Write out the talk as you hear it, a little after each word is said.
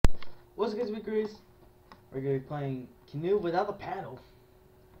What's good, speakers? We're gonna be playing Canoe without the paddle.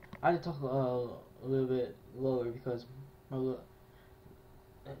 I had to talk a little bit lower because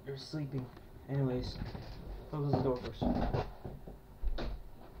they're sleeping. Anyways, close the door first.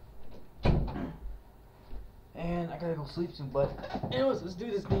 And I gotta go sleep soon. But anyways, let's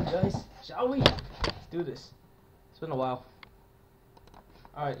do this thing, guys. Shall we? Let's do this. It's been a while.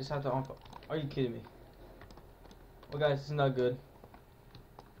 All right, just have to on. Are you kidding me? Well, guys, this is not good.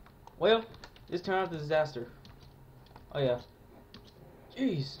 Well, this turned out a disaster. Oh yeah.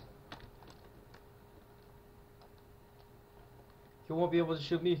 Jeez. You won't be able to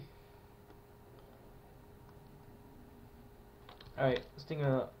shoot me. Alright, let's think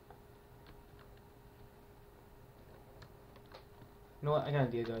of... You know what? I got an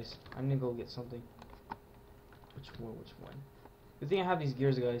idea, guys. I'm gonna go get something. Which one? Good thing I have these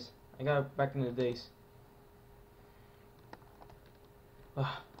gears, guys. I got it back in the days.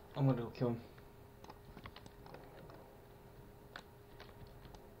 I'm gonna go kill him.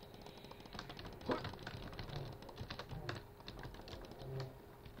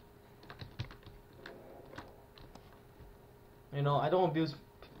 You know, I don't abuse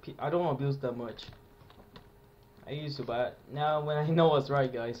that much. I used to, but now when I know what's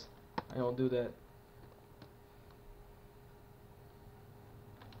right, guys, I don't do that.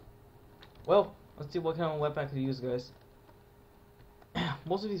 Well, let's see what kind of weapon I could use, guys.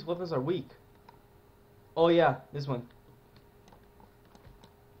 Most of these weapons are weak. Oh yeah, this one.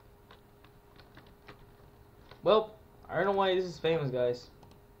 Well, I don't know why this is famous, guys.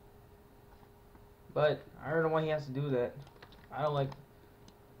 But I don't know why he has to do that. I don't like.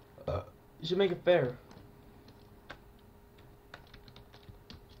 You should make it fair.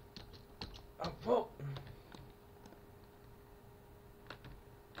 Whoa.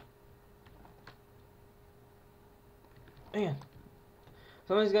 Man.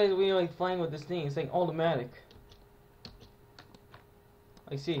 Some of these guys, we like flying with this thing. It's like automatic.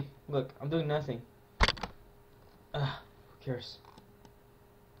 Like, see, look, I'm doing nothing. Who cares?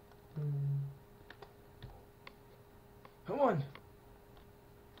 Come on.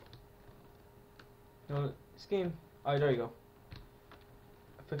 No, this game. Alright, there you go.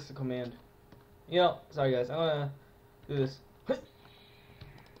 I fixed the command. Sorry guys, I'm gonna do this.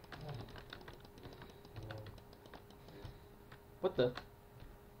 What the?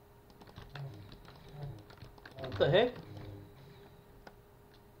 What the heck?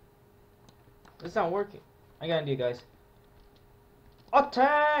 It's not working. I got an idea, guys.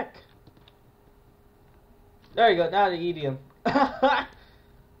 Attack! There you go. Now the EDM.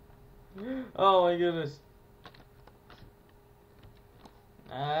 Oh my goodness.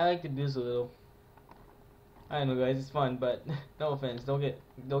 I like to do this a little. I know, guys. It's fun, but no offense. Don't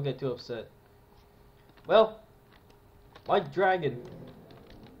get too upset. Well, white dragon.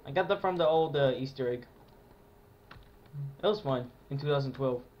 I got that from the old Easter egg. That was fun in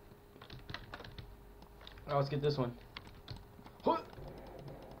 2012. Alright, let's get this one.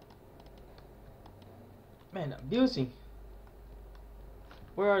 Man, abusing.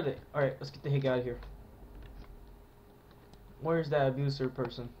 Where are they? Alright, let's get the heck out of here. Where's that abuser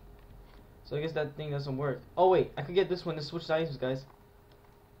person? So I guess that thing doesn't work. Oh wait, I could get this one to switch items, guys.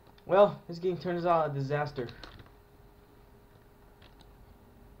 Well, this game turns out a disaster.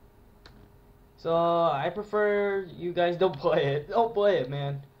 So I prefer you guys don't play it. Don't play it,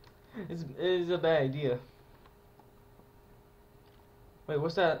 man. It is a bad idea. Wait,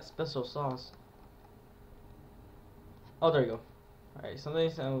 what's that special sauce? Oh, there you go. Alright,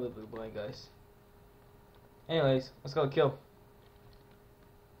 something's a little bit blank, guys. Anyways, let's go kill.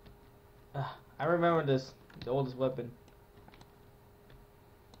 I remember this, the oldest weapon.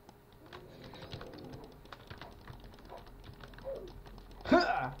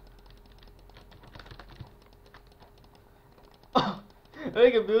 Oh, I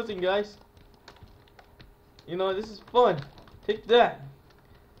think abusing, guys. You know, this is fun. Take that.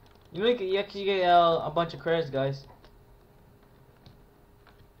 You know, you actually get a bunch of credits, guys.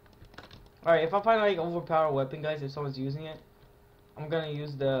 Alright, if I find like an overpowered weapon, guys, if someone's using it, I'm gonna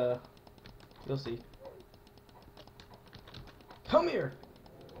use the... You'll see. Come here!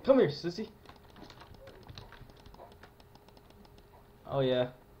 Come here, sissy! Oh yeah.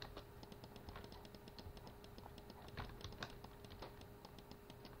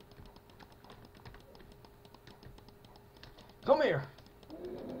 Come here!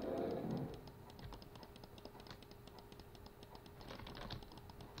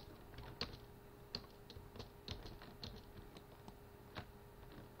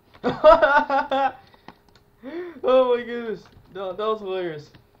 Oh my goodness, that was hilarious.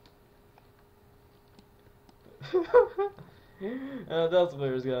 That's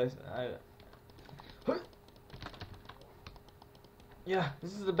hilarious, guys. Yeah,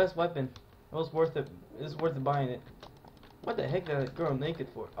 this is the best weapon. It was worth it. It's worth it buying it. What the heck that girl naked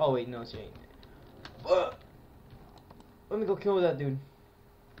for? Oh wait, no, she ain't. Let me go kill that dude.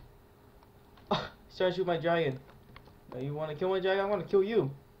 He's trying to shoot my dragon. Now you want to kill my dragon? I want to kill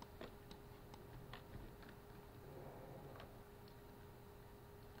you.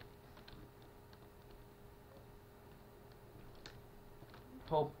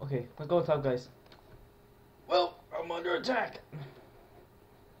 Oh, okay. Let's go on top, guys. Well, I'm under attack.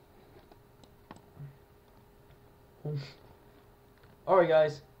 Alright,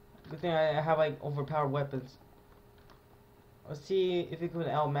 guys. Good thing I have like overpowered weapons. Let's see if we can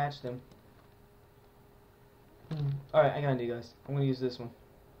outmatch them. Alright, I got an idea, guys. I'm gonna use this one.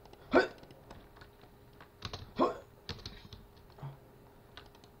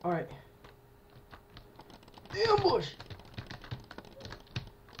 Alright. Ambush!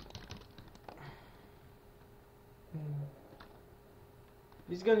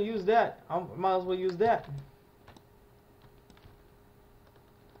 He's gonna use that. I might as well use that.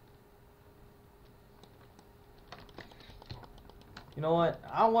 You know what?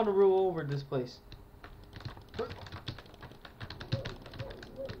 I want to rule over this place.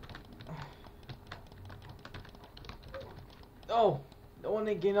 Oh, the one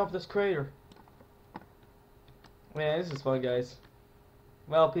that getting off this crater. Man, this is fun, guys.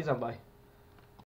 Well, peace out, bye.